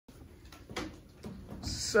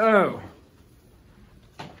So,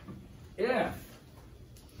 if, let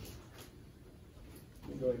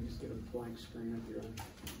me go ahead and just get a blank screen up here.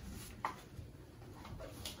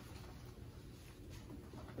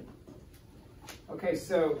 Okay,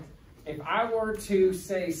 so if I were to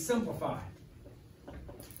say simplify,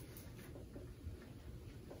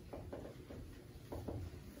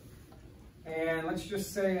 and let's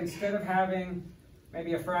just say instead of having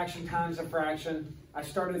maybe a fraction times a fraction, I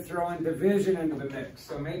started throwing division into the mix.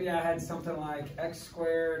 So maybe I had something like x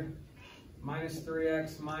squared minus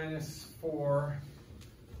 3x minus 4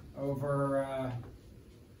 over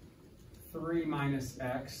 3 minus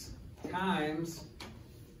x times,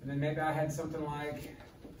 and then maybe I had something like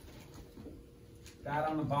that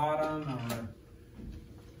on the bottom,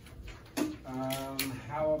 or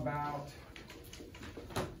how about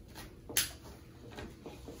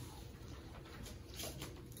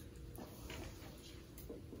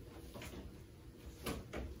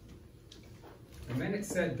and then it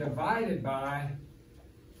said divided by,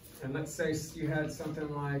 and let's say you had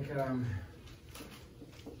something like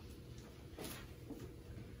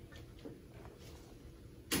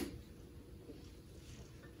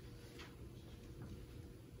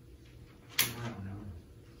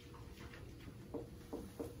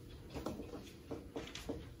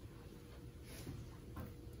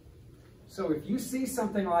so if you see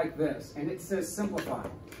something like this and it says simplify,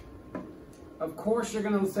 of course you're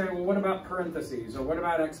going to say, well, what about parentheses, or what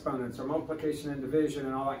about exponents, or multiplication and division,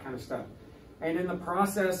 and all that kind of stuff. And in the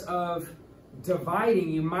process of dividing,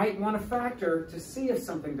 you might want to factor to see if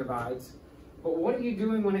something divides. But what are you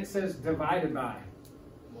doing when it says divided by?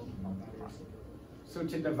 So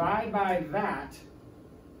to divide by that,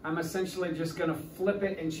 I'm essentially just going to flip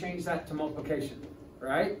it and change that to multiplication,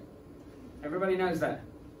 right? Everybody knows that.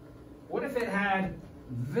 What if it had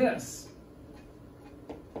this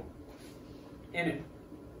in it?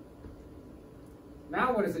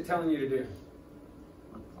 Now what is it telling you to do?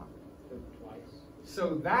 Twice.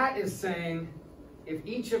 So that is saying, if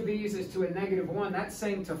each of these is to a -1, that's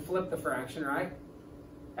saying to flip the fraction, right?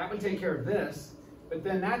 That would take care of this. But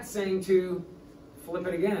then that's saying to flip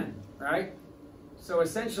it again, right? So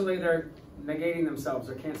essentially they're negating themselves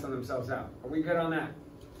or canceling themselves out. Are we good on that?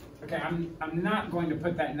 Okay, I'm not going to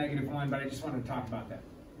put that -1, but I just wanted to talk about that.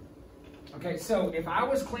 Okay, so if I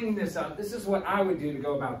was cleaning this up, this is what I would do to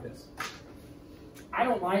go about this. I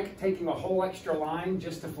don't like taking a whole extra line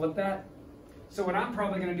just to flip that. So what I'm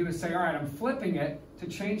probably going to do is say, all right, I'm flipping it to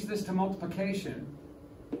change this to multiplication.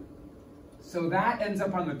 So that ends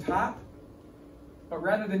up on the top. But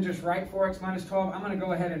rather than just write 4x minus 12, I'm going to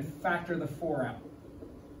go ahead and factor the 4 out.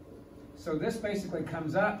 So this basically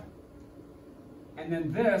comes up. And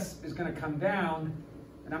then this is going to come down.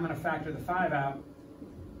 And I'm going to factor the 5 out.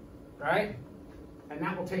 Right? And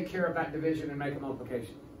that will take care of that division and make a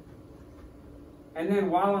multiplication. And then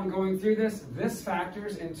while I'm going through this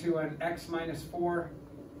factors into an x minus 4,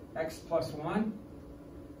 x plus 1.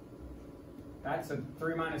 That's a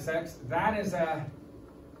 3 minus x. That is a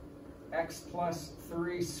x plus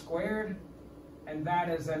 3 squared. And that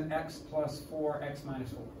is an x plus 4, x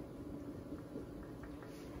minus 4.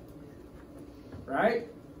 Right?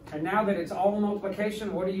 And now that it's all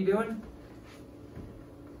multiplication, what are you doing?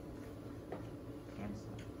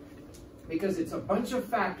 Because it's a bunch of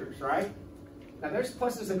factors, right? Now there's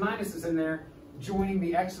pluses and minuses in there, joining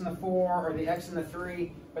the x and the 4 or the x and the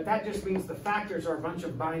 3, but that just means the factors are a bunch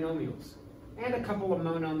of binomials and a couple of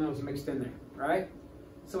monomials mixed in there, right?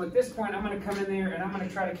 So at this point, I'm going to come in there and I'm going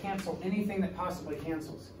to try to cancel anything that possibly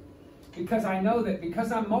cancels. Because I know that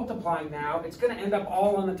because I'm multiplying now, it's going to end up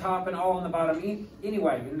all on the top and all on the bottom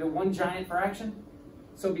anyway, into one giant fraction.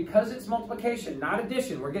 So because it's multiplication, not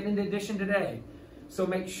addition, we're getting into addition today. So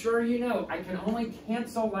make sure you know I can only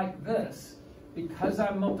cancel like this because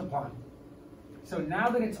I'm multiplying. So now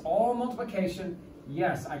that it's all multiplication,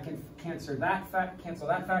 yes, I can cancel that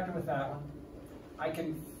factor with that one. I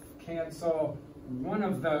can cancel one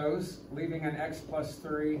of those, leaving an x plus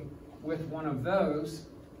 3 with one of those.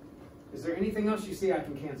 Is there anything else you see I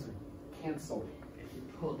can cancel? Cancel. If you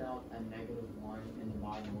pulled out a -1 in the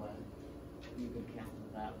bottom left, you could cancel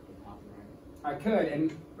that with the top right. I could,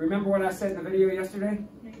 and remember what I said in the video yesterday?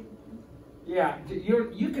 Yeah,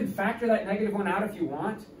 you can factor that -1 out if you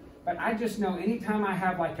want, but I just know anytime I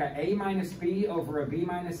have like a a minus b over a b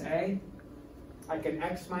minus a, like an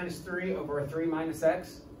x minus 3 over a 3 minus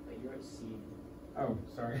x. But you're at C. Oh,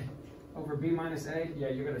 sorry. Over b minus a? Yeah,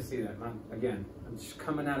 you're going to see that. Again, I'm just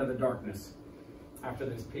coming out of the darkness after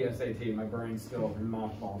this PSAT. My brain's still in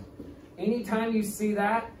mothballs. Anytime you see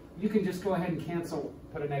that, you can just go ahead and cancel,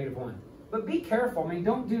 put a -1. But be careful. I mean,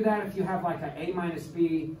 don't do that if you have like an a minus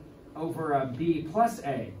b over b plus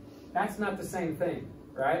a. That's not the same thing,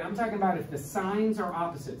 right? I'm talking about if the signs are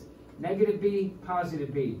opposites. Negative b,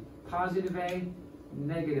 positive b. Positive a,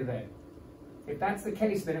 negative a. If that's the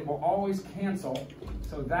case, then it will always cancel.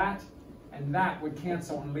 So that and that would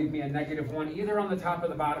cancel and leave me a -1 either on the top or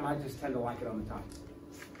the bottom. I just tend to like it on the top.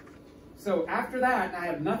 So after that, and I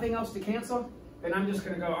have nothing else to cancel, then I'm just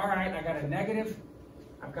going to go, all right, I got a negative,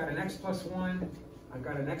 I've got an x plus 1, I've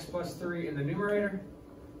got an x plus 3 in the numerator,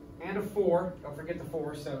 and a 4. Don't forget the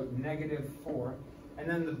 4, so -4. And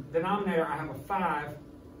then the denominator, I have a 5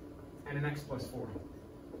 and an x plus 4.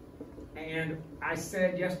 And I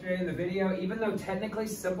said yesterday in the video, even though technically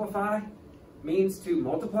simplify means to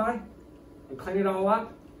multiply and clean it all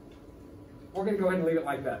up, we're going to go ahead and leave it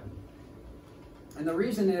like that. And the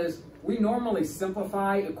reason is, we normally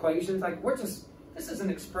simplify equations, like this is an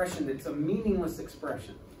expression that's a meaningless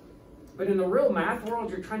expression. But in the real math world,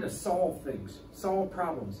 you're trying to solve things, solve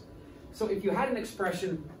problems. So if you had an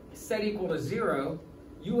expression set equal to 0,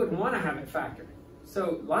 you would want to have it factored.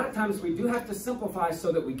 So a lot of times we do have to simplify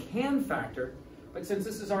so that we can factor, but since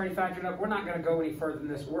this is already factored up, we're not going to go any further than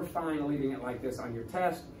this. We're fine leaving it like this on your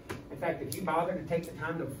test. In fact, if you bother to take the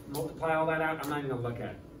time to multiply all that out, I'm not even going to look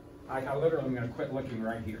at it. I literally am going to quit looking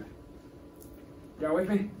right here. Y'all with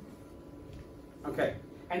me? Okay.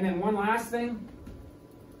 And then one last thing.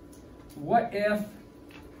 What if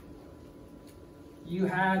you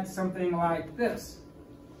had something like this?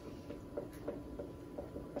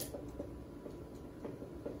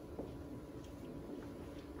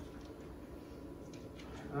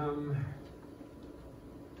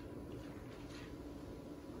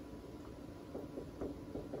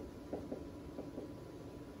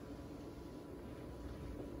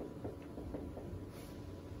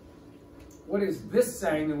 What is this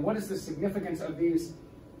saying, and what is the significance of these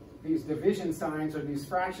division signs or these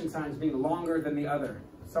fraction signs being longer than the other,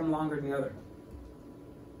 some longer than the other?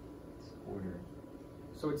 Order.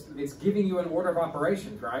 So it's giving you an order of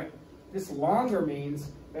operations, right? This longer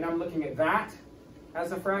means that I'm looking at that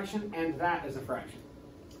as a fraction and that as a fraction.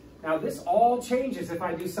 Now this all changes if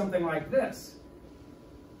I do something like this.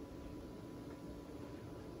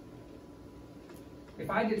 If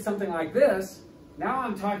I did something like this, now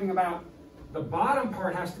I'm talking about the bottom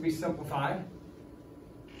part has to be simplified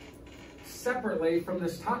separately from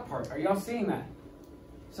this top part. Are y'all seeing that?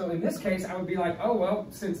 So in this case, I would be like, oh, well,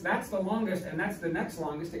 since that's the longest and that's the next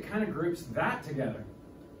longest, it kind of groups that together.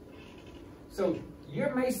 So you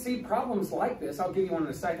may see problems like this. I'll give you one in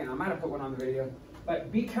a second. I might have put one on the video.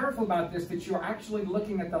 But be careful about this, that you're actually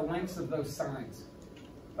looking at the lengths of those signs.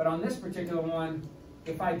 But on this particular one,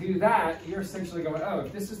 if I do that, you're essentially going, oh,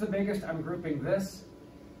 if this is the biggest, I'm grouping this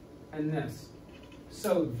and this.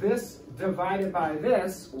 So this divided by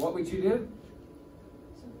this, what would you do?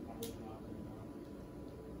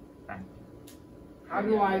 How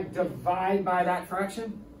do I divide by that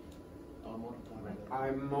fraction?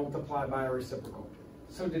 I multiply by a reciprocal.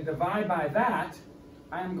 So to divide by that,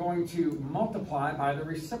 I am going to multiply by the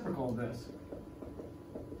reciprocal of this.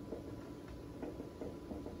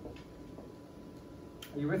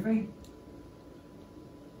 Are you with me?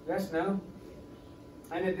 Yes, no?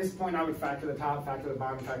 And at this point, I would factor the top, factor the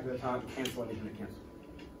bottom, factor the top, and cancel anything that cancels.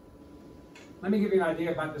 Let me give you an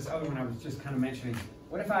idea about this other one I was just kind of mentioning.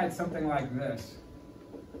 What if I had something like this?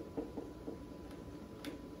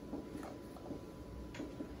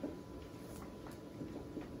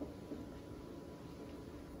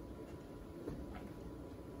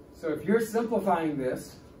 So if you're simplifying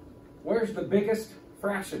this, where's the biggest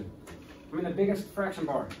fraction? I mean the biggest fraction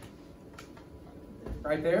bar.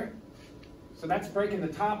 Right there? So that's breaking the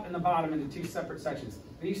top and the bottom into two separate sections.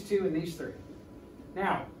 These two and these three.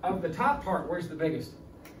 Now, of the top part, where's the biggest?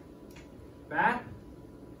 That.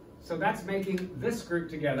 So that's making this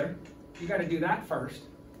group together. You got to do that first.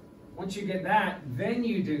 Once you get that, then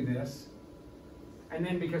you do this. And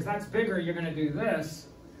then because that's bigger, you're going to do this.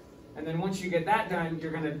 And then once you get that done,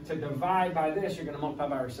 you're going to divide by this, you're going to multiply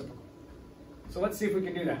by reciprocal. So let's see if we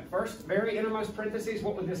can do that. First, very innermost parentheses,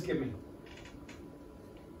 what would this give me?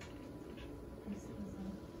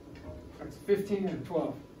 That's 15 and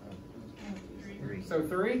 12. 3. So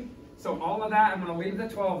 3. So all of that, I'm going to leave the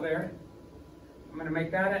 12 there. I'm going to make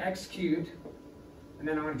that an x cubed. And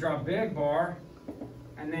then I'm going to draw a big bar.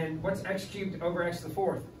 And then what's x cubed over x to the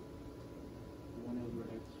fourth? 1 over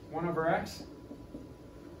x. 1 over x.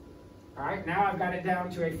 All right, now I've got it down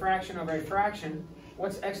to a fraction over a fraction.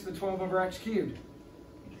 What's x to the 12 over x cubed?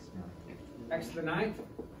 X to the 9th.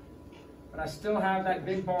 But I still have that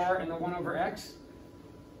big bar and the 1 over x.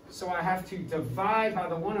 So I have to divide by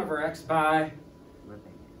the 1 over x by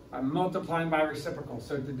multiplying by reciprocal.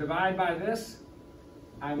 So to divide by this,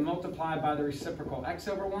 I multiply by the reciprocal x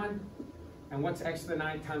over 1. And what's x to the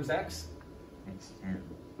 9 times x? X 10.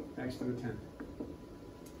 X to the 10.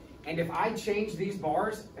 And if I change these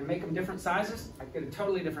bars and make them different sizes, I get a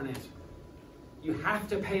totally different answer. You have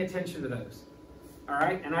to pay attention to those. All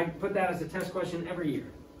right? And I put that as a test question every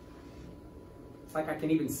year. It's like I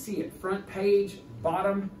can even see it. Front page,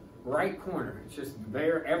 bottom, right corner. It's just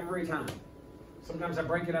there every time. Sometimes I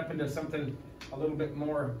break it up into something a little bit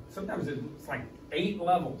more. Sometimes it's like 8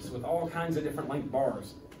 levels with all kinds of different length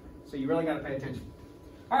bars. So you really got to pay attention.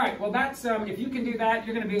 All right, well that's, if you can do that,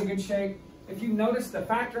 you're going to be in good shape. If you notice, the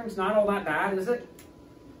factoring's not all that bad, is it?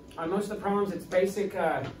 On most of the problems, it's basic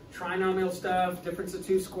trinomial stuff, difference of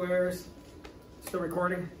 2 squares. Still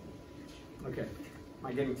recording? Okay. Am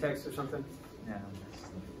I getting text or something? No.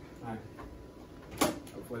 All right.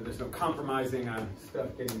 Hopefully there's no compromising stuff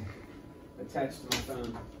getting attached to my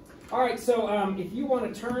phone. All right, so if you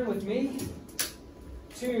want to turn with me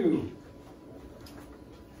to...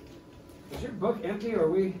 Is your book empty or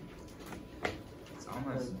are we... It's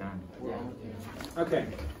almost done. Yeah. Okay,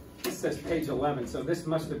 this says page 11, so this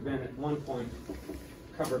must have been at one point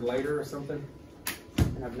covered later or something.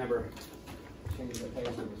 And I've never changed the page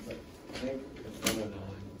numbers, but I think it's 109.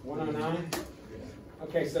 109?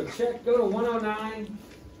 Okay, so check, go to 109.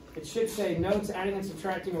 It should say notes, adding and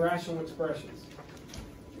subtracting rational expressions.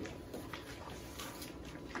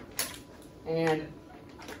 And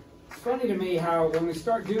it's funny to me how when we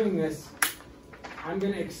start doing this, I'm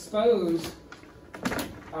going to expose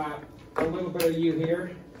a little bit of you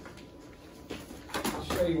here. I'll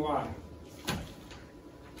show you why.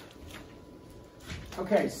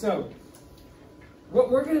 Okay, so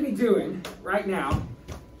what we're going to be doing right now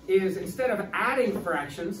is instead of adding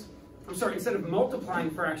fractions, instead of multiplying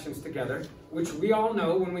fractions together, which we all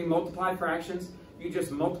know when we multiply fractions, you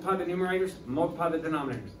just multiply the numerators, multiply the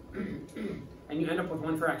denominators, and you end up with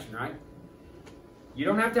one fraction, right? You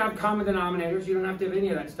don't have to have common denominators. You don't have to have any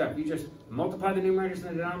of that stuff. You just multiply the numerators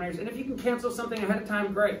and the denominators. And if you can cancel something ahead of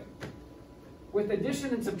time, great. With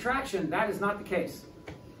addition and subtraction, that is not the case.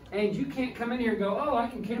 And you can't come in here and go, oh, I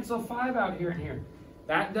can cancel 5 out here and here.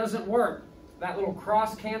 That doesn't work. That little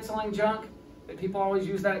cross-canceling junk that people always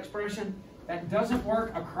use that expression, that doesn't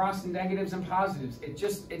work across negatives and positives.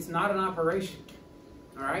 It's not an operation.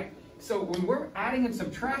 All right? So when we're adding and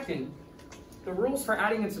subtracting, the rules for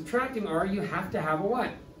adding and subtracting are you have to have a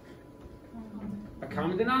what? A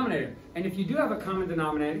common denominator. And if you do have a common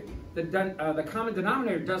denominator, the common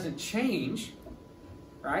denominator doesn't change,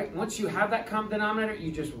 right? Once you have that common denominator,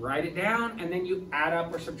 you just write it down and then you add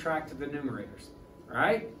up or subtract to the numerators,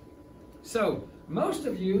 right? So most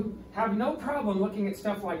of you have no problem looking at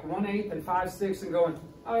stuff like 1/8 and 5/6 and going,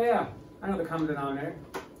 oh yeah, I know the common denominator.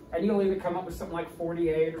 And you'll either come up with something like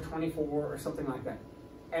 48 or 24 or something like that.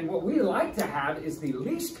 And what we like to have is the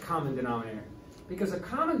least common denominator. Because a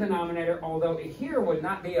common denominator, although here would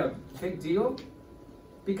not be a big deal,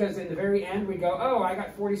 because in the very end we go, oh, I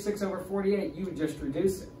got 46 over 48, you would just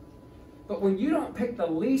reduce it. But when you don't pick the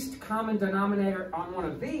least common denominator on one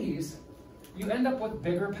of these, you end up with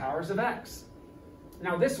bigger powers of x.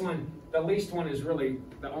 Now this one, the least one is really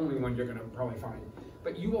the only one you're going to probably find.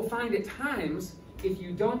 But you will find at times, if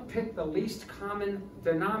you don't pick the least common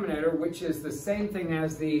denominator, which is the same thing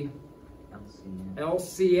as the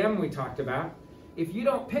LCM we talked about, if you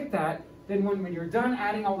don't pick that, then when you're done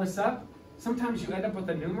adding all this up, sometimes you end up with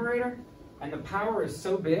a numerator, and the power is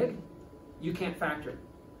so big, you can't factor it.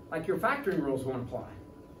 Like your factoring rules won't apply.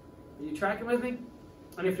 Are you tracking with me?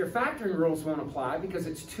 And if your factoring rules won't apply because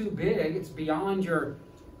it's too big, it's beyond your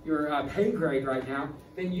pay grade right now,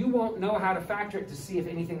 then you won't know how to factor it to see if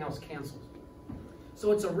anything else cancels.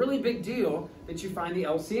 So it's a really big deal that you find the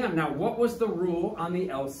LCM. Now, what was the rule on the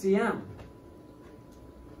LCM?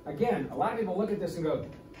 Again, a lot of people look at this and go,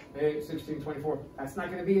 8, 16, 24. That's not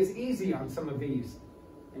going to be as easy on some of these.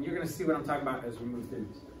 And you're going to see what I'm talking about as we move through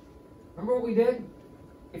these. Remember what we did?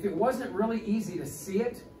 If it wasn't really easy to see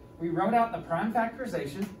it, we wrote out the prime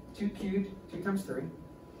factorization, 2 cubed, 2 times 3.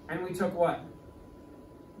 And we took what?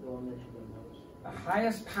 The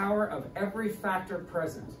highest power of every factor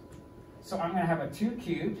present. So I'm going to have a 2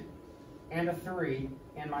 cubed and a 3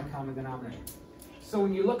 in my common denominator. So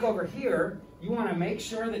when you look over here, you want to make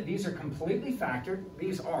sure that these are completely factored.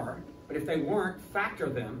 These are. But if they weren't, factor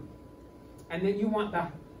them. And then you want the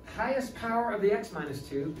highest power of the x minus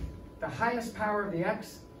 2, the highest power of the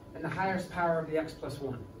x, and the highest power of the x plus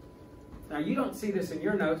 1. Now you don't see this in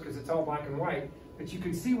your notes because it's all black and white, but you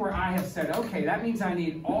can see where I have said, okay, that means I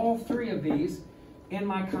need all 3 of these in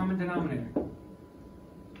my common denominator.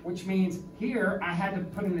 Which means here I had to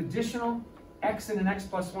put an additional x and an x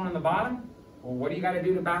plus 1 on the bottom. Well, what do you got to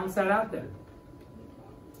do to balance that out then?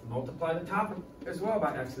 multiply the top as well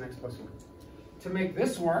by x and x plus 1. To make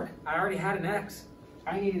this work, I already had an x.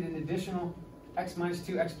 I needed an additional x minus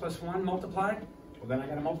 2, x plus 1 multiplied. Well, then I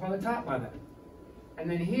got to multiply the top by that. And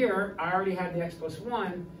then here, I already had the x plus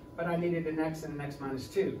 1, but I needed an x and an x minus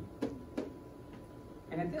 2.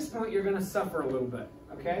 And at this point, you're going to suffer a little bit,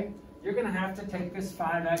 okay? You're going to have to take this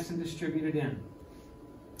 5x and distribute it in.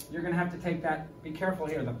 You're going to have to take that, be careful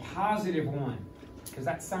here, the positive 1, because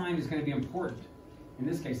that sign is going to be important. In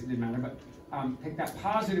this case, it didn't matter, but take that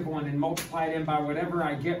positive 1 and multiply it in by whatever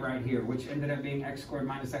I get right here, which ended up being x squared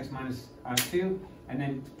minus x minus 2, and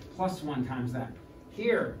then plus 1 times that.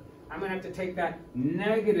 Here, I'm going to have to take that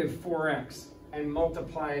negative 4x and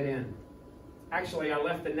multiply it in. Actually, I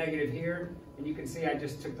left the negative here, and you can see I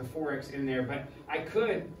just took the 4x in there, but I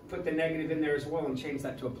could put the negative in there as well and change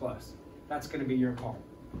that to a plus. That's going to be your call.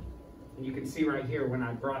 And you can see right here, when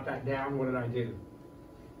I brought that down, what did I do?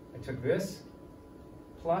 I took this,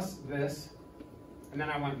 plus this, and then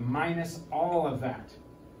I went minus all of that.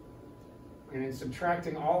 And in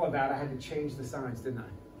subtracting all of that, I had to change the signs, didn't I?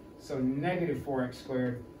 So negative 4x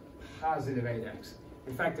squared, positive 8x.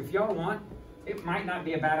 In fact, if y'all want, it might not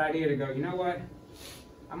be a bad idea to go, you know what?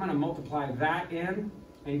 I'm going to multiply that in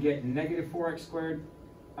and get negative 4x squared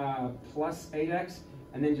plus 8x,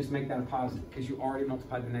 and then just make that a positive, because you already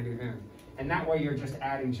multiplied the negative in. And that way you're just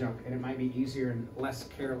adding junk, and it might be easier and less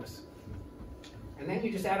careless. And then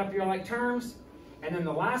you just add up your like terms, and then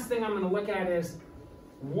the last thing I'm going to look at is,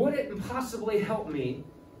 would it possibly help me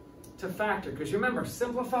to factor? Because remember,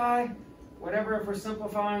 simplify, whatever if we're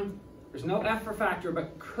simplifying, there's no F for factor,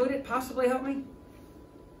 but could it possibly help me?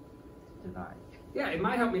 Divide. Yeah, it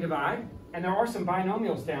might help me divide, and there are some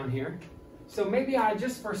binomials down here. So maybe I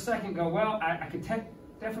just for a second go, well, I could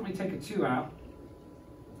definitely take a 2 out.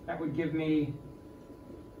 That would give me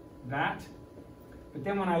that. But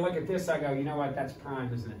then when I look at this, I go, you know what, that's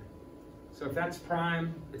prime, isn't it? So if that's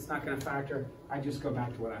prime, it's not going to factor. I just go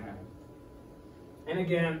back to what I have. And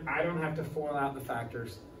again, I don't have to FOIL out the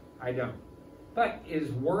factors. I don't. But it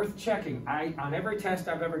is worth checking. On every test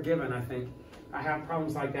I've ever given, I think, I have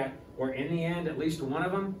problems like that, where in the end, at least one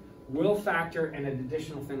of them will factor and an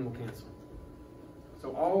additional thing will cancel.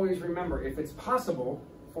 So always remember, if it's possible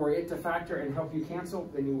for it to factor and help you cancel,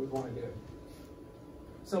 then you would want to do it.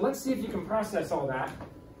 So let's see if you can process all that.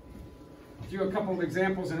 Do a couple of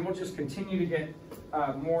examples, and we'll just continue to get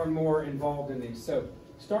more and more involved in these. So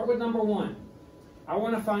start with number 1. I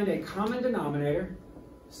want to find a common denominator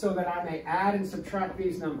so that I may add and subtract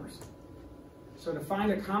these numbers. So to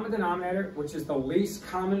find a common denominator, which is the least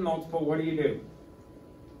common multiple, what do?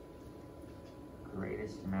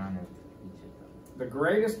 Greatest amount of each of them. The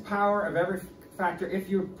greatest power of every factor, if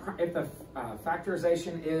the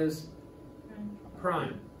factorization is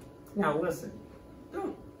prime. Now listen,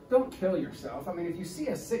 don't kill yourself. I mean, if you see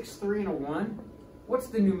a 6, 3, and a 1, what's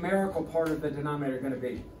the numerical part of the denominator going to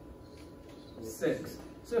be? 6.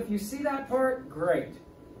 So if you see that part, great.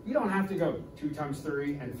 You don't have to go 2 times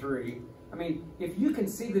 3 and 3. I mean, if you can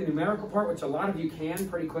see the numerical part, which a lot of you can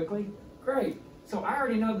pretty quickly, great. So I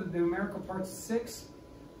already know that the numerical part's 6.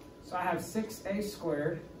 So I have 6a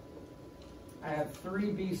squared. I have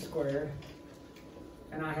 3b squared.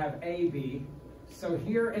 And I have ab. So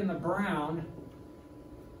here in the brown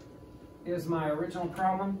is my original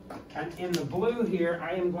problem. And in the blue here,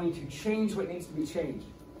 I am going to change what needs to be changed.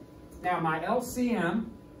 Now my LCM,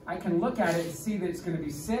 I can look at it and see that it's going to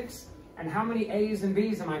be 6. And how many a's and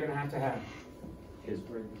b's am I going to have? A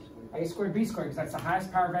squared, B squared. A squared, b squared, because that's the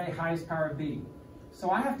highest power of a, highest power of b.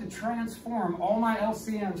 So I have to transform all my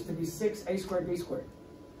LCMs to be 6a squared, b squared.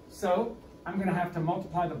 So I'm going to have to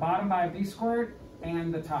multiply the bottom by a b squared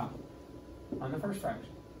and the top on the first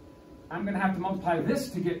fraction. I'm going to have to multiply this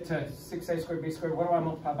to get to 6a squared, b squared. What do I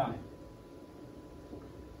multiply by?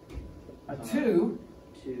 A 2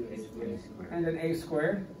 2a squared. and an a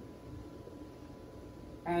squared.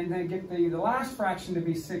 And then get the last fraction to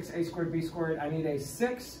be 6a squared, b squared. I need a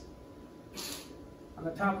 6 on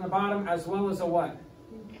the top and the bottom, as well as a what?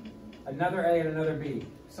 Another a and another b.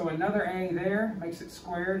 So another a there makes it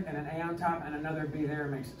squared, and an a on top, and another b there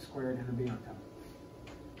makes it squared, and a b on top.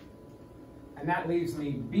 And that leaves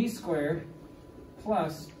me b squared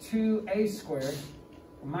plus 2a squared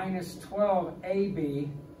minus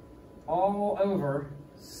 12ab all over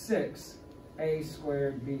 6a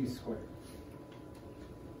squared, b squared.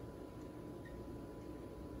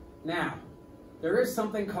 Now, there is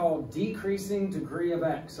something called decreasing degree of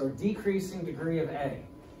x, or decreasing degree of a,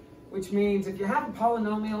 which means if you have a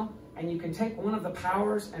polynomial and you can take one of the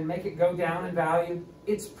powers and make it go down in value,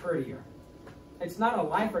 it's prettier. It's not a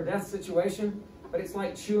life or death situation, but it's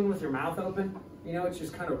like chewing with your mouth open. You know, it's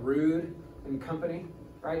just kind of rude in company.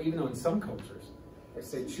 right? Even though in some cultures, they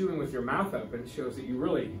say chewing with your mouth open shows that you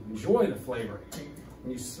really enjoy the flavor.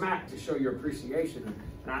 And you smack to show your appreciation.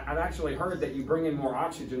 And I've actually heard that you bring in more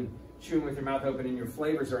oxygen chewing with your mouth open and your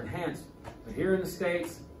flavors are enhanced. But here in the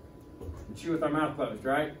States, we chew with our mouth closed,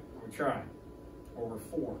 right? We try. Over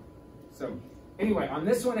 4. So anyway, on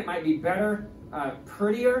this one, it might be better,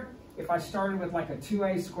 prettier, if I started with like a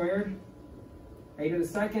 2a squared, a to the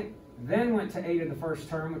second, then went to a to the first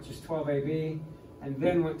term, which is 12ab, and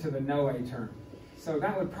then went to the no a term. So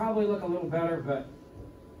that would probably look a little better, but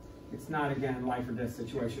it's not, again, life or death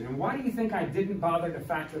situation. And why do you think I didn't bother to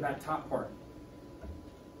factor that top part?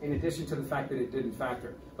 In addition to the fact that it didn't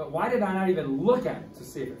factor. But why did I not even look at it to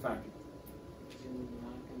see if it factored? You're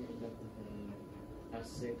not going to end up with a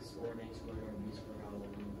 6 or an a squared or a b squared out of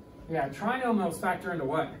 1. Yeah, trinomials factor into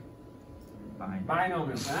what?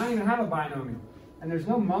 Binomials. And I don't even have a binomial. And there's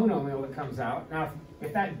no monomial that comes out. Now,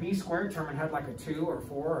 if that b squared term had like a 2 or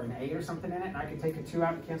 4 or an 8 or something in it, and I could take a 2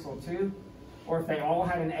 out and cancel a 2, or if they all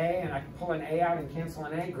had an a and I could pull an a out and cancel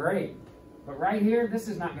an a, great. But right here, this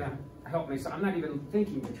is not going to help me, so I'm not even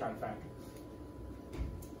thinking to try to factor.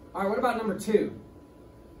 All right, what about number 2?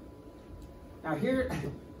 Now here,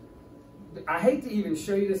 I hate to even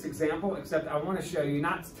show you this example, except I want to show you,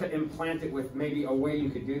 not to implant it with maybe a way you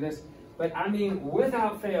could do this, but I mean,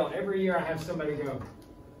 without fail, every year I have somebody go,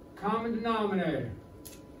 common denominator.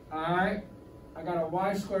 All right, I got a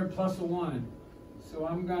y squared plus a 1. So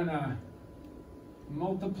I'm going to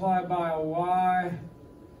multiply by a y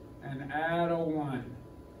and add a 1.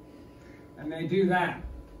 And they do that.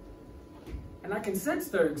 And I can sense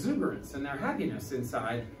their exuberance and their happiness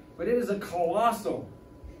inside, but it is a colossal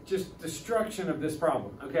just destruction of this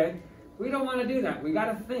problem, okay? We don't want to do that. We got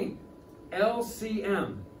to think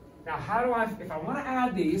LCM. Now, how do I, if I want to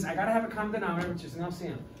add these, I got to have a common denominator, which is an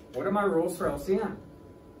LCM. What are my rules for LCM?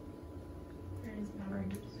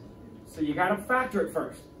 So you got to factor it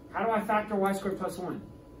first. How do I factor y squared plus 1?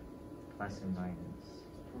 Plus and minus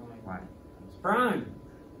y. It's prime,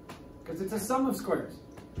 because it's a sum of squares.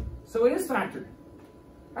 So it is factored.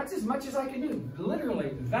 That's as much as I can do.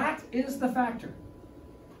 Literally, that is the factor.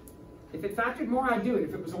 If it factored more, I'd do it.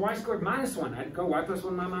 If it was a y squared minus 1, I'd go y plus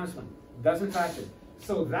 1 minus 1. Doesn't factor.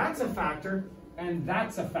 So that's a factor, and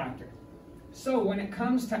that's a factor. So when it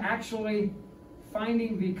comes to actually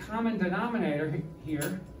finding the common denominator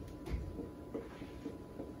here,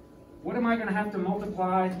 what am I going to have to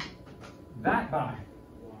multiply that by?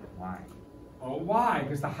 Y. Oh, y,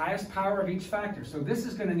 because the highest power of each factor. So this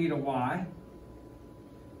is going to need a y.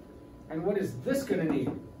 And what is this going to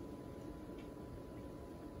need?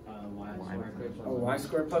 Y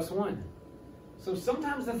squared plus 1. So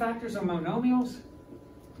sometimes the factors are monomials.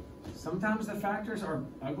 Sometimes the factors are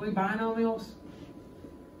ugly binomials.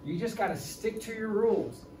 You just got to stick to your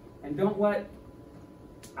rules. And don't let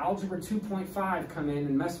algebra 2.5 come in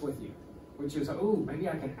and mess with you. Which is, oh, maybe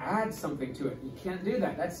I can add something to it. You can't do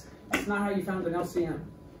that. That's not how you found an LCM.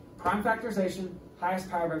 Prime factorization, highest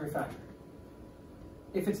power of every factor.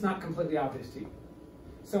 If it's not completely obvious to you.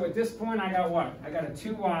 So at this point, I got what? I got a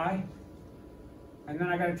 2y. And then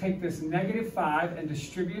I got to take this negative 5 and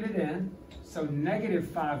distribute it in. So negative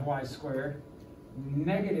 5y squared,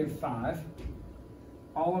 negative 5.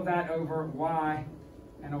 All of that over y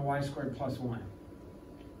and a y squared plus 1.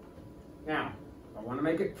 Now, I want to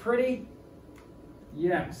make it pretty.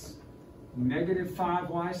 Yes, negative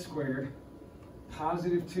 5y squared,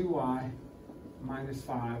 positive 2y minus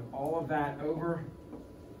 5. All of that over.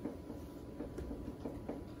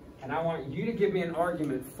 And I want you to give me an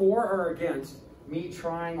argument for or against me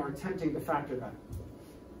trying or attempting to factor that.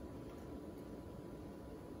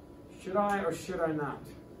 Should I or should I not?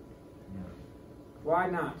 No. Why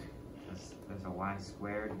not? There's a y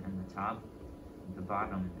squared in the top. The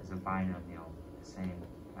bottom is a binomial, the same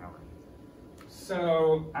power.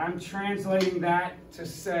 So I'm translating that to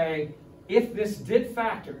say, if this did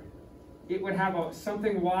factor, it would have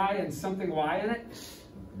something y and something y in it,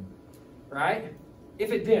 right?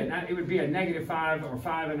 If it did, it would be a negative 5 or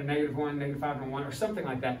 5 and a negative 1, negative 5 and a 1, or something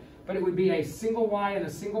like that. But it would be a single y and a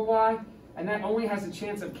single y, and that only has a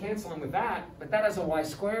chance of canceling with that, but that has a y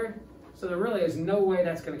squared, so there really is no way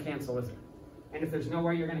that's going to cancel, is it? And if there's no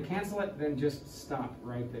way you're going to cancel it, then just stop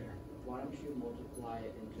right there. Why don't you multiply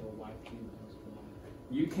it into a y cubed plus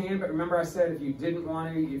 1? You can, but remember I said if you didn't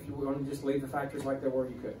want to, if you wanted to just leave the factors like they were,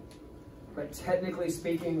 you could. But technically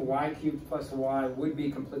speaking, y cubed plus y would be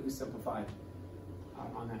completely simplified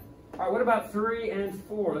on that. All right, what about 3 and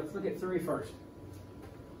 4? Let's look at 3 first.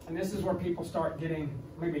 And this is where people start getting,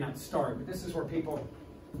 maybe not start, but this is where people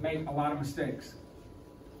make a lot of mistakes.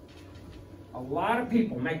 A lot of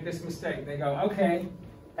people make this mistake. They go, okay,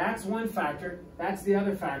 That's one factor. That's the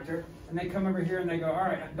other factor. And they come over here and they go, all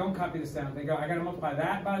right, don't copy this down. They go, I got to multiply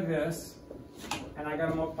that by this, and I got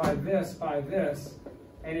to multiply this by this.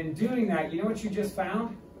 And in doing that, you know what you just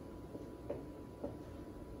found?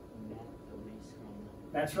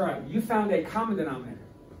 That's right. You found a common denominator.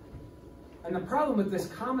 And the problem with this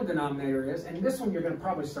common denominator is, and this one you're going to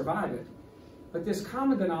probably survive it, but this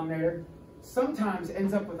common denominator sometimes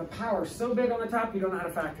ends up with a power so big on the top you don't know how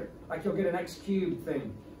to factor it. Like you'll get an x cubed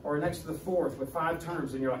thing, or an x to the fourth with 5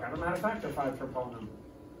 terms, and you're like, I don't know how to factor a 5-term polynomial.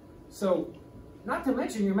 So, not to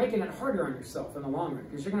mention you're making it harder on yourself in the long run,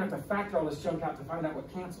 because you're going to have to factor all this junk out to find out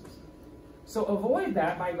what cancels. So avoid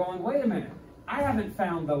that by going, wait a minute, I haven't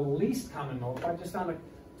found the least common multiple. I just found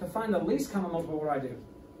to find the least common multiple, what do?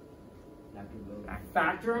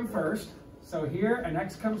 Factor them first. So here an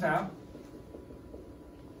x comes out,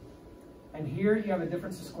 and here you have a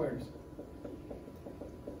difference of squares.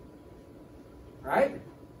 Right?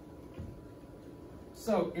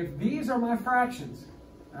 So if these are my fractions,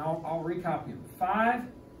 and I'll recopy them. 5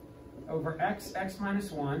 over x minus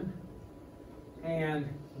 1, and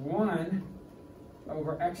 1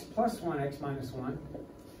 over x plus 1, x minus 1.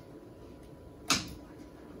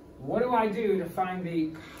 What do I do to find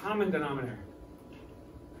the common denominator?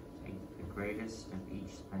 Take the greatest of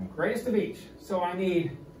each thing. Greatest of each. So I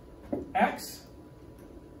need x.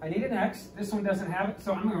 I need an x. This one doesn't have it,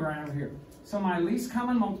 so I'm going to write over here. So my least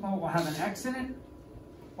common multiple will have an x in it.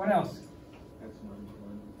 What else? X minus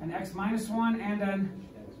 1. An x minus 1 and an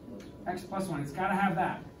x plus 1. It's got to have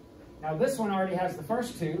that. Now this one already has the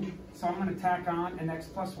first two, so I'm going to tack on an x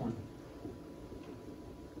plus 1.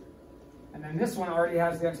 And then this one already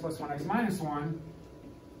has the x plus 1, x minus 1,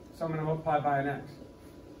 so I'm going to multiply by an x.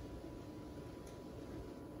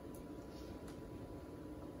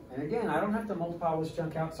 And again, I don't have to multiply all this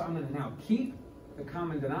junk out, so I'm going to now keep the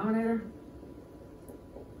common denominator.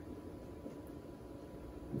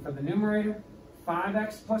 And for the numerator,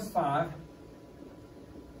 5x plus 5,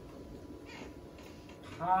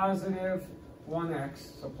 positive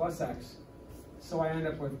 1x, so plus x. So I end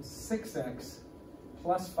up with 6x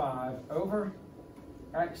plus 5 over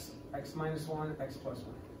x, x minus 1, x plus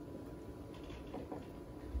 1.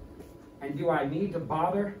 And do I need to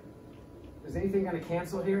bother? Is anything going to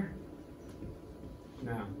cancel here?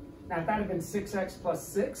 No. Now, if that had been 6x plus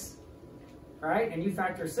 6, right, and you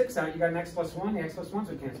factor 6 out, you got an x plus 1, the x plus 1s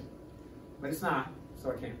would cancel. But it's not, so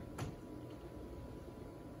I can't.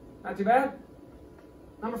 Not too bad?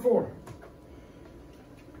 Number 4.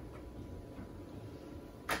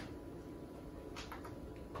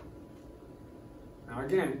 Now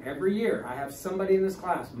again, every year I have somebody in this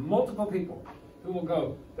class, multiple people, who will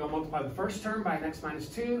go, they'll multiply the first term by an x minus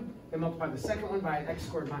 2, they multiply the second one by an x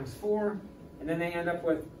squared minus 4, and then they end up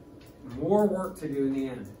with more work to do in the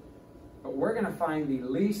end. But we're going to find the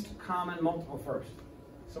least common multiple first.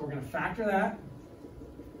 So we're going to factor that.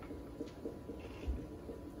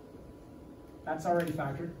 That's already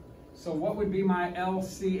factored. So what would be my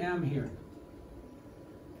LCM here?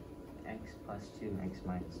 X plus 2, x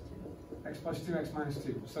minus 2. X plus 2, x minus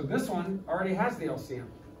 2. So this one already has the LCM.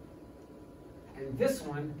 And this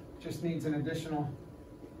one just needs an additional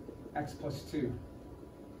x plus 2.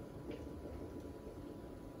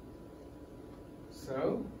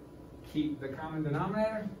 So keep the common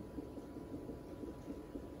denominator.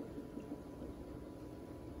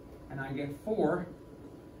 And I get 4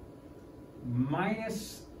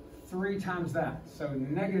 minus 3 times that. So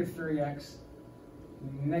negative 3x,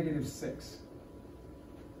 negative 6.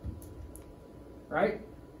 Right?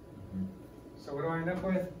 Mm-hmm. So what do I end up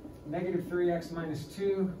with? Negative 3x minus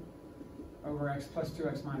 2 over x plus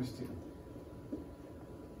 2x minus 2.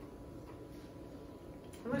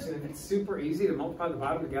 And listen, if it's super easy to multiply the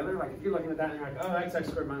bottom together, like if you're looking at that and you're like, oh, that's x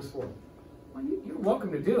squared minus 4. Well, you're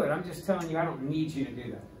welcome to do it. I'm just telling you I don't need you to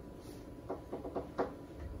do that.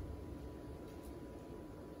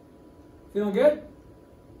 Feeling good?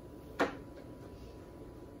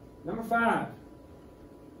 Number 5.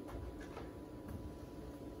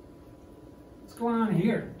 What's going on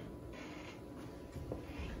here?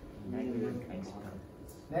 Negative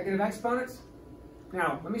exponents. Negative exponents?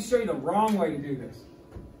 Now, let me show you the wrong way to do this.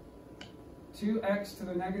 2x to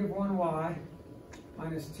the negative 1y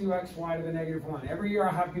minus 2xy to the negative 1. Every year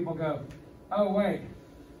I'll have people go, oh wait.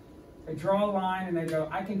 They draw a line and they go,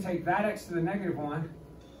 I can take that x to the negative 1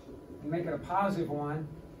 and make it a positive 1,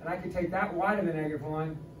 and I can take that y to the negative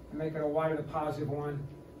 1 and make it a y to the positive 1,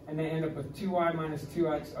 and they end up with 2y minus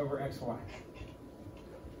 2x over xy.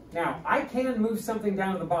 Now, I can move something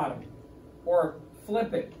down to the bottom, or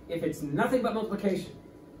flip it, if it's nothing but multiplication.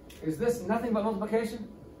 Is this nothing but multiplication?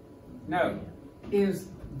 No. Is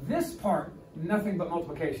this part nothing but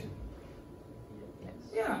multiplication. Yes.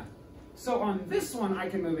 Yeah. So on this one, I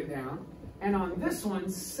can move it down. And on this one,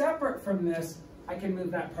 separate from this, I can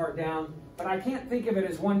move that part down. But I can't think of it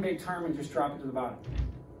as one big term and just drop it to the bottom.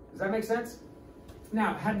 Does that make sense?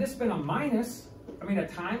 Now, had this been a minus, a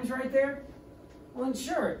times right there, well, then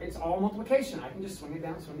sure, it's all multiplication. I can just swing it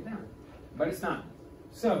down, But it's not.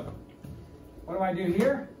 So, what do I do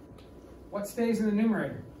here? What stays in the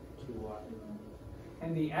numerator? 2y.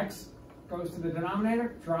 And the x goes to the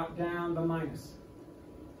denominator, drop down the minus.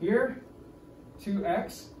 Here,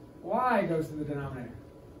 2x, y goes to the denominator.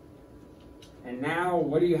 And now,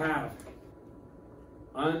 what do you have?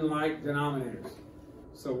 Unlike denominators.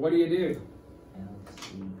 So what do you do?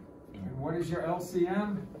 LCM. And what is your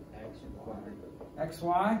LCM? X and y.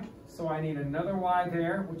 XY. So I need another y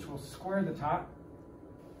there, which will square the top.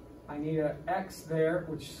 I need an x there,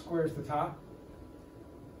 which squares the top.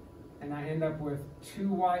 And I end up with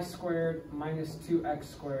 2y squared minus 2x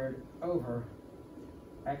squared over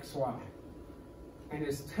xy. And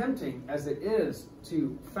as tempting as it is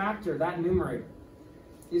to factor that numerator,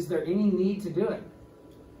 is there any need to do it?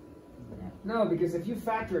 No, because if you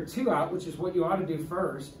factor a 2 out, which is what you ought to do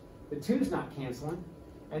first, the 2's not canceling.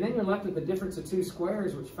 And then you're left with the difference of 2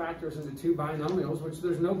 squares, which factors into 2 binomials, which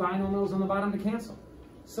there's no binomials on the bottom to cancel.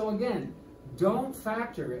 So again, don't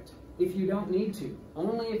factor it if you don't need to,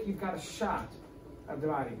 only if you've got a shot of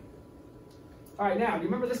dividing. All right, now, do you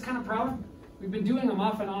remember this kind of problem? We've been doing them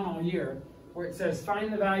off and on all year, where it says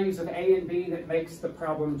find the values of A and B that makes the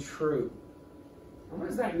problem true. And what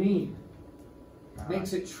does that mean?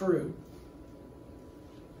 Makes it true.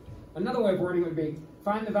 Another way of wording would be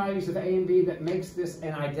find the values of A and B that makes this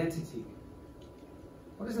an identity.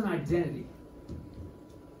 What is an identity?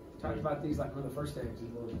 Talked about these like one of the first days.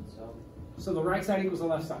 Equals and sub. So the right side equals the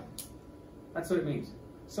left side. That's what it means.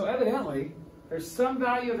 So evidently, there's some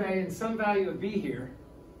value of A and some value of B here,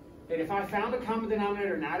 that if I found a common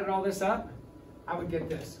denominator and added all this up, I would get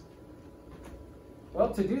this.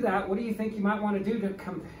 Well, to do that, what do you think you might want to do to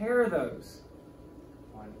compare those?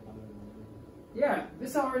 Yeah,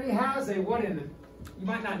 this already has a what in it? You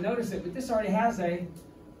might not notice it, but this already has an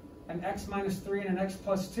x minus 3 and an x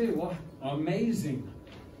plus 2. Well, amazing.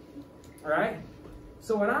 All right?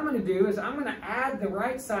 So what I'm going to do is I'm going to add the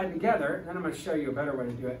right side together, and I'm going to show you a better way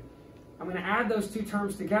to do it. I'm going to add those two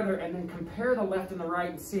terms together and then compare the left and the right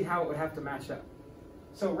and see how it would have to match up.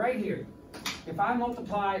 So right here, if I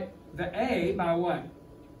multiply the A by what?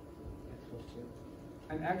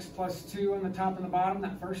 An x plus 2 on the top and the bottom,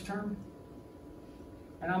 that first term.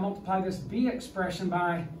 And I multiply this B expression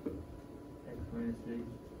by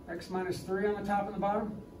x minus 3 on the top and the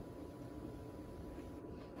bottom.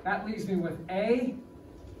 That leaves me with A,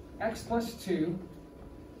 x plus 2,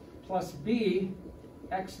 plus B,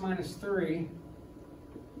 x minus 3,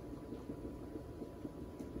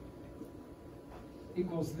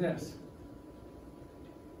 equals this.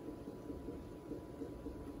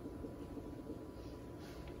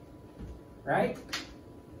 Right?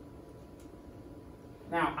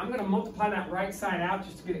 Now, I'm going to multiply that right side out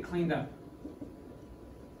just to get it cleaned up.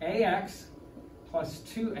 AX plus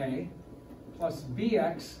 2A plus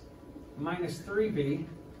BX minus 3B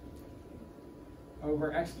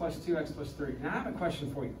over x plus 2, x plus 3. Now, I have a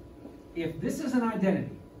question for you. If this is an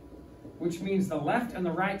identity, which means the left and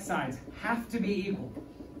the right sides have to be equal,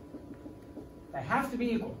 they have to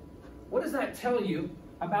be equal, what does that tell you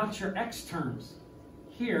about your x terms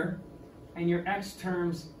here and your x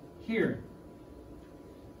terms here?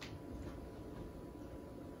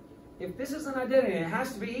 If this is an identity, it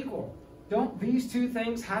has to be equal. Don't these two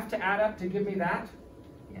things have to add up to give me that?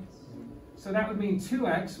 Yes. So that would mean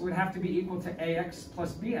 2x would have to be equal to ax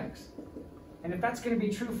plus bx. And if that's going to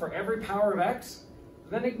be true for every power of x,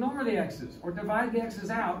 then ignore the x's or divide the x's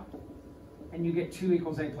out and you get 2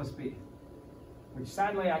 equals a plus b. Which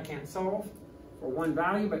sadly I can't solve for one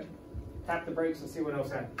value, but tap the brakes and see what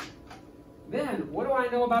else happens. Then, what do I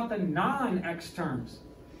know about the non-x terms?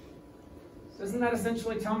 Doesn't that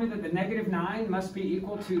essentially tell me that the negative 9 must be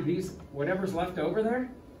equal to these, whatever's left over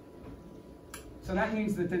there? So that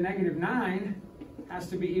means that the negative 9 has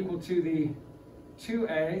to be equal to the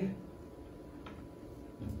 2a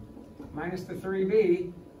minus the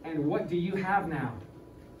 3b. And what do you have now?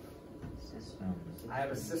 System. I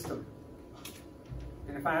have a system.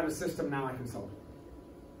 And if I have a system, now I can solve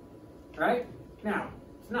it. Right? Now,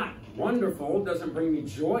 it's not wonderful, doesn't bring me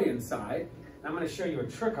joy inside. I'm going to show you a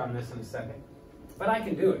trick on this in a second. But I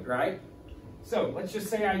can do it, right? So let's just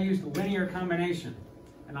say I used linear combination.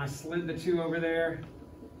 And I slid the 2 over there.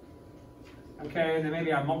 Okay, and then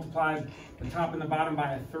maybe I multiplied the top and the bottom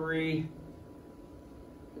by a 3.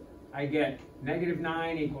 I get negative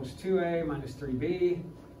 9 equals 2a minus 3b.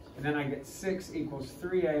 And then I get 6 equals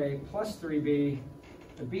 3a plus 3b.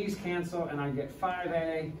 The b's cancel, and I get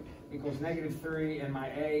 5a equals negative 3, and my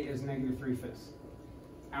a is negative 3/5.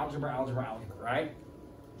 Algebra, algebra, algebra, right?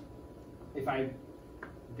 If I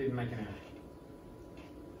didn't make an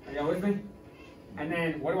error. Are y'all with me? And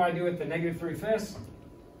then what do I do with the negative 3/5?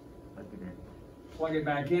 Plug it in. Plug it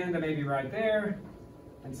back in to maybe right there.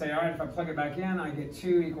 And say, all right, if I plug it back in, I get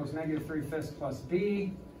 2 equals negative 3/5 plus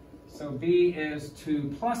b. So b is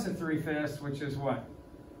 2 plus a 3/5, which is what?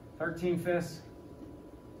 13/5.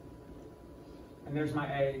 And there's my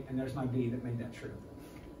a, and there's my b that made that true.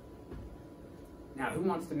 Now, who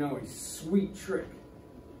wants to know a sweet trick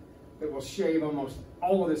that will shave almost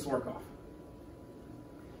all of this work off?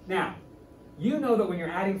 Now, you know that when you're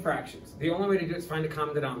adding fractions, the only way to do it is find a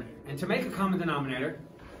common denominator. And to make a common denominator,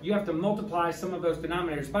 you have to multiply some of those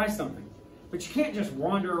denominators by something. But you can't just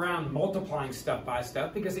wander around multiplying stuff by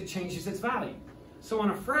stuff because it changes its value. So on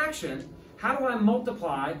a fraction, how do I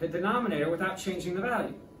multiply the denominator without changing the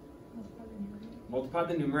value? Multiply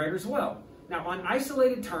the numerator as well. Now on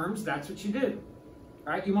isolated terms, that's what you do.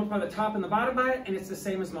 Right? You multiply the top and the bottom by it, and it's the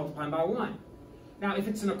same as multiplying by 1. Now if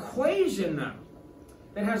it's an equation though,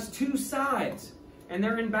 that has two sides, and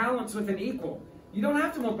they're in balance with an equal, you don't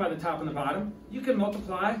have to multiply the top and the bottom. You can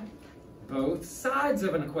multiply both sides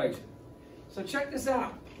of an equation. So check this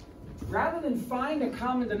out. Rather than find a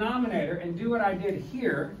common denominator and do what I did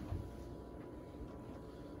here,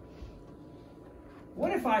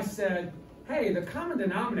 what if I said, hey, the common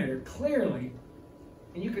denominator clearly,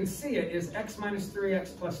 and you can see it, is x minus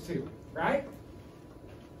 3x plus 2, right?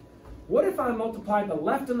 What if I multiplied the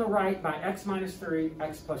left and the right by x minus 3,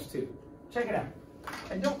 x plus 2? Check it out.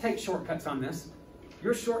 And don't take shortcuts on this.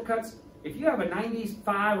 Your shortcuts, if you have a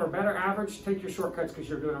 95 or better average, take your shortcuts because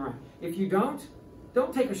you're doing it right. If you don't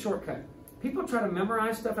take a shortcut. People try to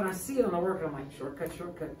memorize stuff, and I see it on the work, and I'm like, shortcut,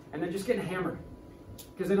 shortcut. And they're just getting hammered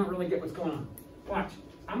because they don't really get what's going on. Watch.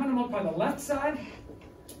 I'm going to multiply the left side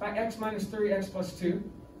by x minus 3, x plus 2.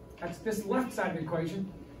 That's this left side of the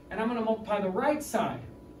equation. And I'm going to multiply the right side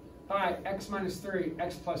by x minus 3,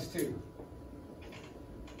 x plus 2.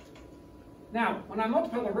 Now, when I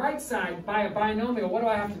multiply the right side by a binomial, what do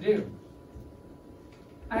I have to do?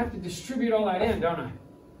 I have to distribute all that in, don't I?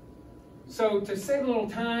 So to save a little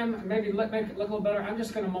time, maybe make it look a little better, I'm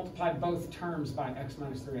just going to multiply both terms by x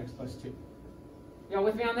minus 3, x plus 2. Y'all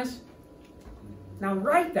with me on this? Now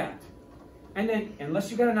write that. And then,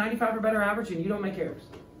 unless you got a 95 or better average and you don't make errors.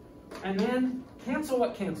 And then cancel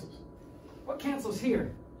what cancels. What cancels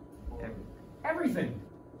here? Everything.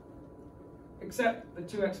 Except the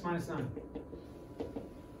 2x minus 9.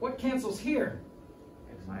 What cancels here?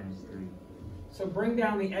 X minus 3. So bring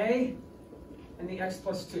down the a and the x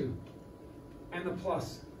plus 2. And the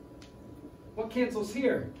plus. What cancels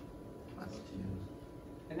here? Plus 2.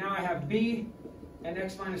 And now I have b and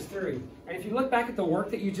x minus 3. And if you look back at the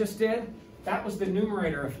work that you just did, that was the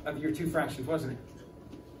numerator of your two fractions, wasn't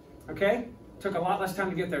it? Okay? Took a lot less time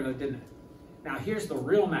to get there, though, didn't it? Now here's the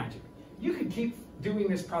real magic. You could keep doing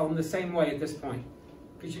this problem the same way at this point,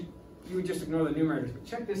 because you would just ignore the numerators. But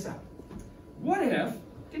check this out. What if,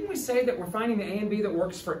 didn't we say that we're finding the a and b that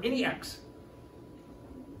works for any x?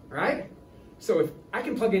 Right? So if I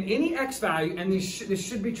can plug in any x value, and this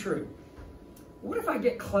should be true. What if I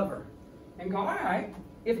get clever and go, all right,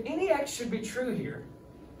 if any x should be true here,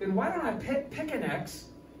 then why don't I pick an x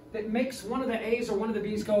that makes one of the a's or one of the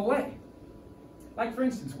b's go away? Like for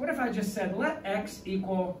instance, what if I just said, let x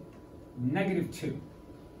equal negative 2?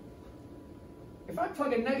 If I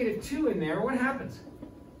plug a negative 2 in there, what happens?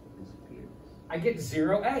 Disappears. I get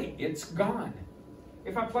 0a. It's gone.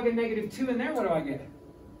 If I plug a negative 2 in there, what do I get?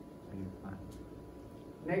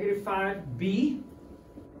 Negative 5b.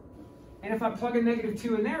 And if I plug a negative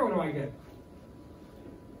 2 in there, what do I get?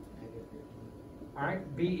 All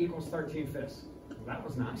right, b equals 13/5. Well, that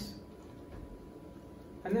was nice.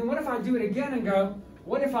 And then what if I do it again and go,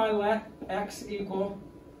 what if I let x equal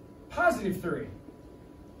positive 3?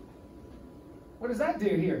 What does that do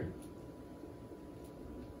here?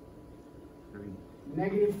 3.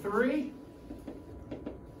 Negative 3.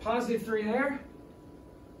 Positive 3 there.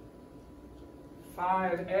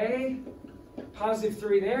 5a. Positive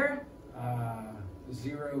 3 there.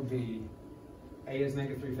 0b. A is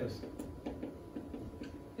negative 3/5.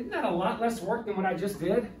 Isn't that a lot less work than what I just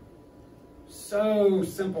did? So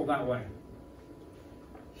simple that way.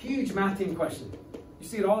 Huge math team question. You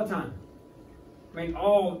see it all the time. I mean,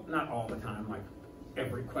 not all the time, like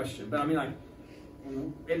every question, but I mean like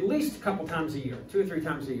at least a couple times a year, 2 or 3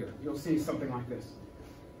 times a year, you'll see something like this.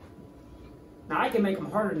 Now I can make them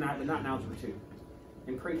harder than that, but not in Algebra 2.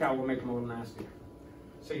 And pre-cal will make them a little nastier.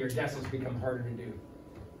 So your guesses become harder to do.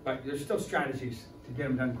 But there's still strategies to get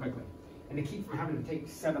them done quickly. And to keep from having to take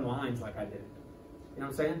 7 lines like I did. You know what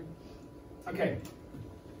I'm saying? Okay.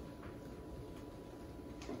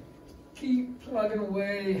 Keep plugging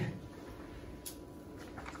away.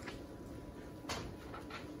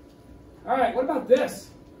 All right, what about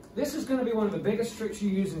this? This is going to be one of the biggest tricks you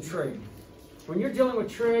use in trig. When you're dealing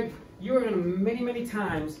with trig, you are going to many, many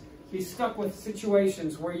times be stuck with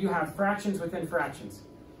situations where you have fractions within fractions.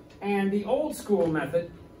 And the old school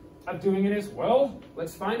method of doing it is, well,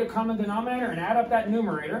 let's find a common denominator and add up that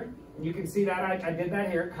numerator. And you can see that I did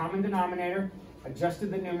that here, common denominator,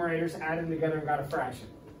 adjusted the numerators, added them together and got a fraction.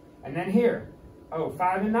 And then here,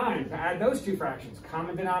 5 and 9, to add those 2 fractions.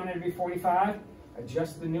 Common denominator would be 45,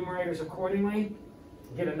 adjust the numerators accordingly,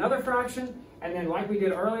 get another fraction, and then like we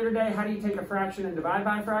did earlier today, how do you take a fraction and divide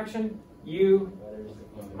by a fraction? You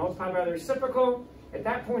multiply by the reciprocal. At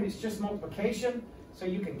that point, it's just multiplication, so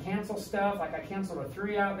you can cancel stuff, like I canceled a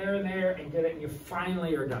 3 out there and there, and get it, and you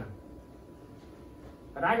finally are done.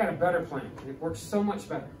 But I got a better plan, and it works so much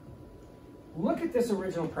better. Look at this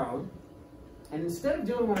original problem, and instead of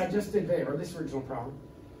doing what I just did there, or this original problem,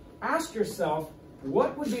 ask yourself,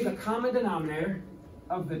 what would be the common denominator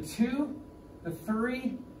of the 2, the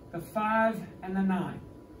 3, the 5, and the 9?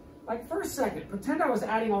 Like for a second, pretend I was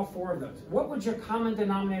adding all 4 of those. What would your common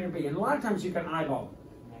denominator be? And a lot of times you can eyeball it.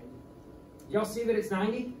 Y'all see that it's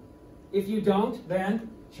 90? If you don't, then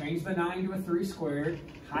change the 9 to a 3 squared.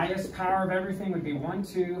 Highest power of everything would be 1,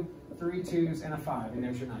 2, 3 2s, and a 5, and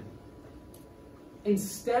there's your 90.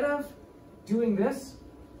 Instead of doing this,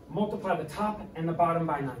 multiply the top and the bottom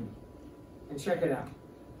by 90. And check it out.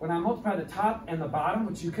 When I multiply the top and the bottom,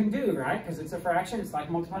 which you can do, right? Because it's a fraction, it's like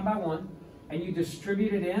multiplying by 1, and you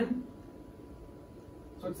distribute it in.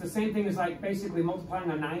 So it's the same thing as like basically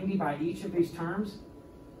multiplying a 90 by each of these terms.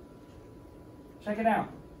 Check it out.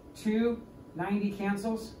 2, 90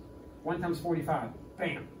 cancels. 1 times 45.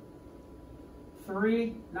 Bam.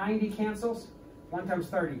 3, 90 cancels. 1 times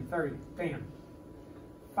 30. 30. Bam.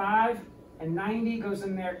 5 and 90 goes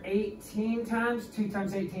in there 18 times. 2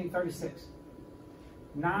 times 18, 36.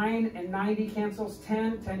 9 and 90 cancels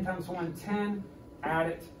 10. 10 times 1, 10. Add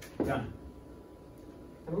it. Done.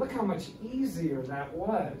 And look how much easier that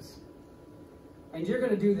was. And you're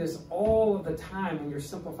going to do this all of the time when you're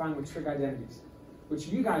simplifying with trig identities, which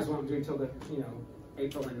you guys won't do until the,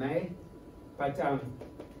 April and May. But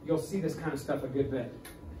you'll see this kind of stuff a good bit.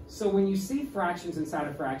 So when you see fractions inside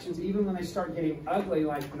of fractions, even when they start getting ugly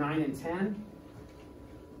like 9 and 10,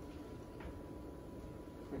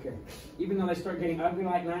 okay, even though they start getting ugly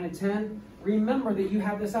like 9 and 10, remember that you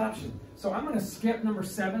have this option. So I'm going to skip number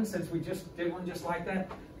 7 since we just did one just like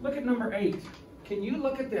that. Look at number 8. Can you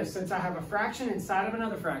look at this? Since I have a fraction inside of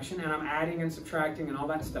another fraction and I'm adding and subtracting and all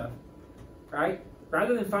that stuff, right?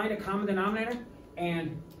 Rather than find a common denominator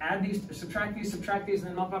and add these, subtract these, and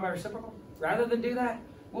then multiply by reciprocal, rather than do that,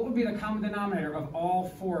 what would be the common denominator of all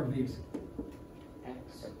 4 of these?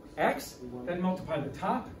 X. X, then multiply the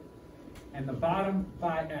top and the bottom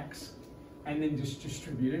by X, and then just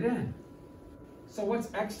distribute it in. So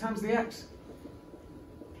what's X times the X?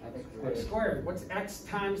 X squared. What's X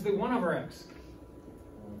times the 1 over X?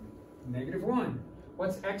 Negative 1.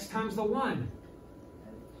 What's X times the 1?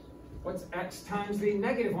 What's X times the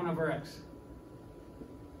negative 1 over X?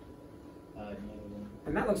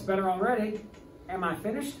 And that looks better already. Am I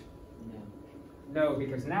finished? No. No,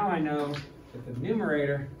 because now I know that the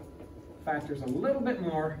numerator factors a little bit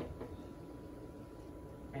more,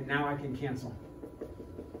 and now I can cancel.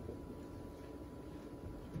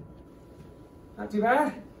 Not too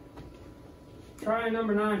bad. Try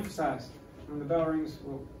number 9 for size. When the bell rings,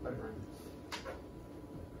 we'll let it ring.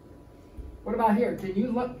 What about here? Can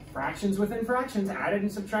you look? Fractions within fractions, added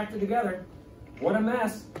and subtracted together. What a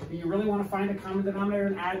mess. Do you really want to find a common denominator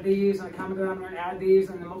and add these, and a common denominator and add these,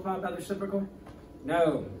 and then multiply by the reciprocal?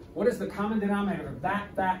 No. What is the common denominator of that,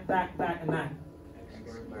 and that? X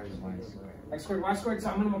squared, y squared. X squared, y squared. So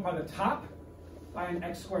I'm going to multiply the top by an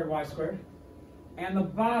x squared, y squared, and the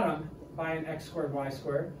bottom by an x squared, y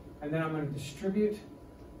squared, and then I'm going to distribute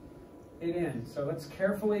it in. So let's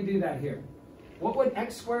carefully do that here. What would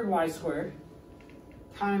x squared, y squared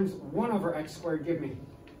times 1 over x squared give me?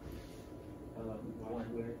 Y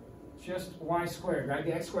squared. Just y squared, right?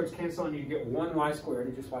 The x squareds cancel and you get 1 y squared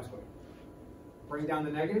or just y squared. Bring down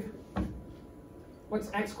the negative.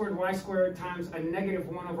 What's x squared, y squared times a negative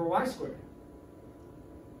 1 over y squared?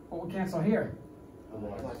 What would cancel here?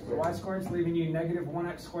 The y squared is leaving you negative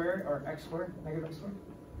 1x squared, or x squared, negative x squared.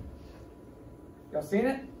 Y'all seen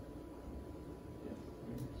it?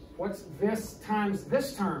 What's this times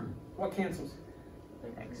this term? What cancels?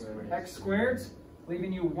 X squared. X squared,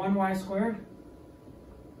 leaving you 1y squared.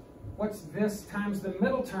 What's this times the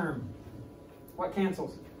middle term? What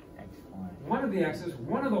cancels? X1. One of the x's,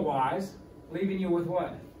 one of the y's, leaving you with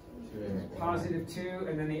what? 2x. Positive 2,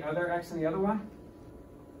 and then the other x and the other y.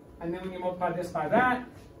 And then when you multiply this by that,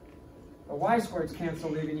 the y squareds cancel,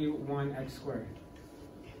 leaving you 1x squared.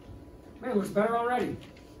 Man, it looks better already.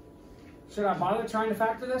 Should I bother trying to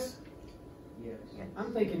factor this? Yes. Yes.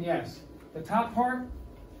 I'm thinking yes. The top part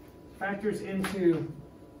factors into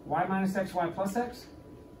y minus x, y plus x.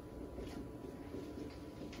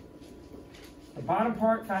 The bottom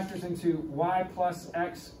part factors into y plus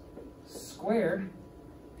x squared.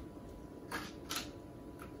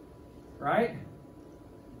 Right?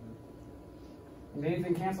 And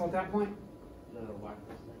anything cancel at that point? The y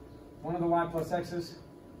plus x. One of the y plus x's,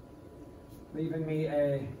 leaving me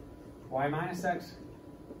a y minus x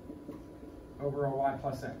over a y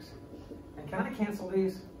plus x. And can I cancel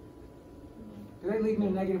these? Do they leave me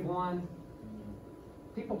a -1?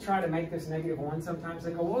 People try to make this -1 sometimes.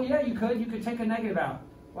 They go, well, yeah, you could take a negative out.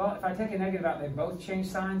 Well, if I take a negative out, they both change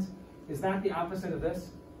signs. Is that the opposite of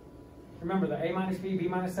this? Remember, the a minus b, b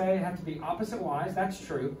minus a have to be opposite y's. That's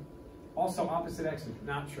true. Also, opposite x's,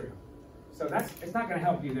 not true. So it's not going to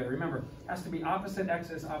help you there. Remember, it has to be opposite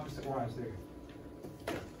x's, opposite y's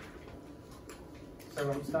there.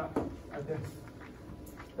 So I'm stop right there.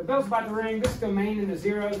 The bell's about to ring. This domain in the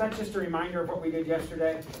zeros, that's just a reminder of what we did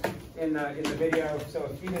yesterday in the video. So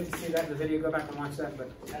if you didn't see that in the video, go back and watch that. But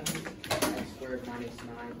X squared minus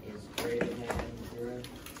 9 is greater than 0.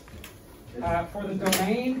 for the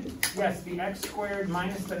domain, yes, the x squared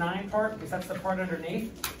minus the 9 part, because that's the part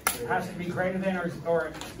underneath, it has to be greater than or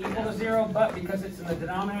equal to 0, but because it's in the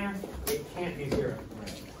denominator, it can't be 0.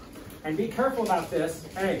 And be careful about this.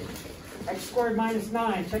 Hey, x squared minus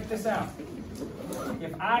 9, check this out.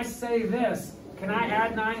 If I say this, can I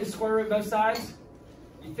add 9 and square root both sides?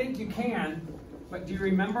 You think you can, but do you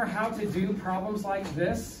remember how to do problems like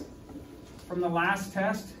this from the last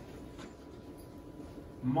test?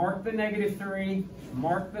 Mark the -3,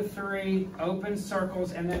 mark the 3, open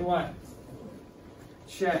circles, and then what?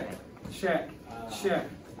 Check, check, check.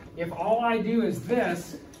 If all I do is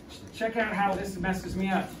this, check out how this messes me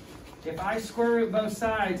up. If I square root both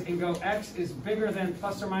sides and go x is bigger than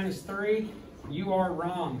plus or minus 3, you are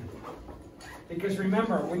wrong. Because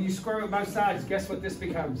remember, when you square root both sides, guess what this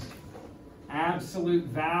becomes? Absolute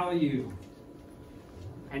value.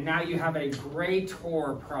 And now you have a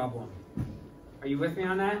greater problem. Are you with me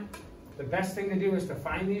on that? The best thing to do is to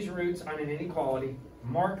find these roots on an inequality,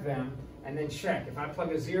 mark them, and then check. If I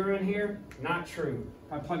plug a 0 in here, not true.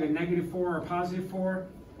 If I plug a -4 or a +4,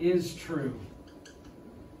 is true.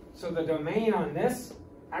 So the domain on this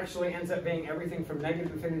actually ends up being everything from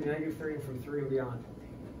 -infinity to -3 and from 3 and beyond.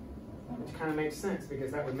 Which kind of makes sense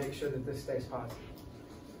because that would make sure that this stays positive.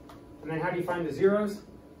 And then how do you find the zeros?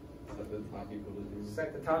 Set the top equal to 0.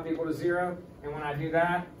 Set the top equal to 0. And when I do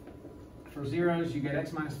that, for zeros, you get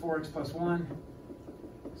x minus 4, x plus 1.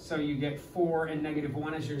 So you get 4 and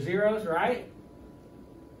 -1 as your zeros, right?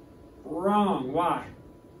 Wrong. Why?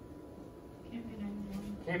 Can't be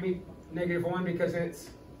 -1. Can't be -1 because it's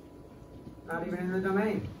not even in the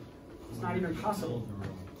domain. It's not even possible.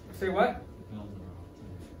 Say what?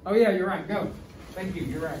 Oh yeah, you're right. Go. Thank you.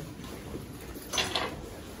 You're right.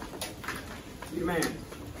 You man.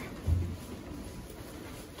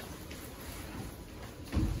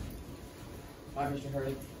 Bye, Mr.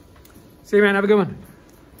 Hurley. See you, man. Have a good one.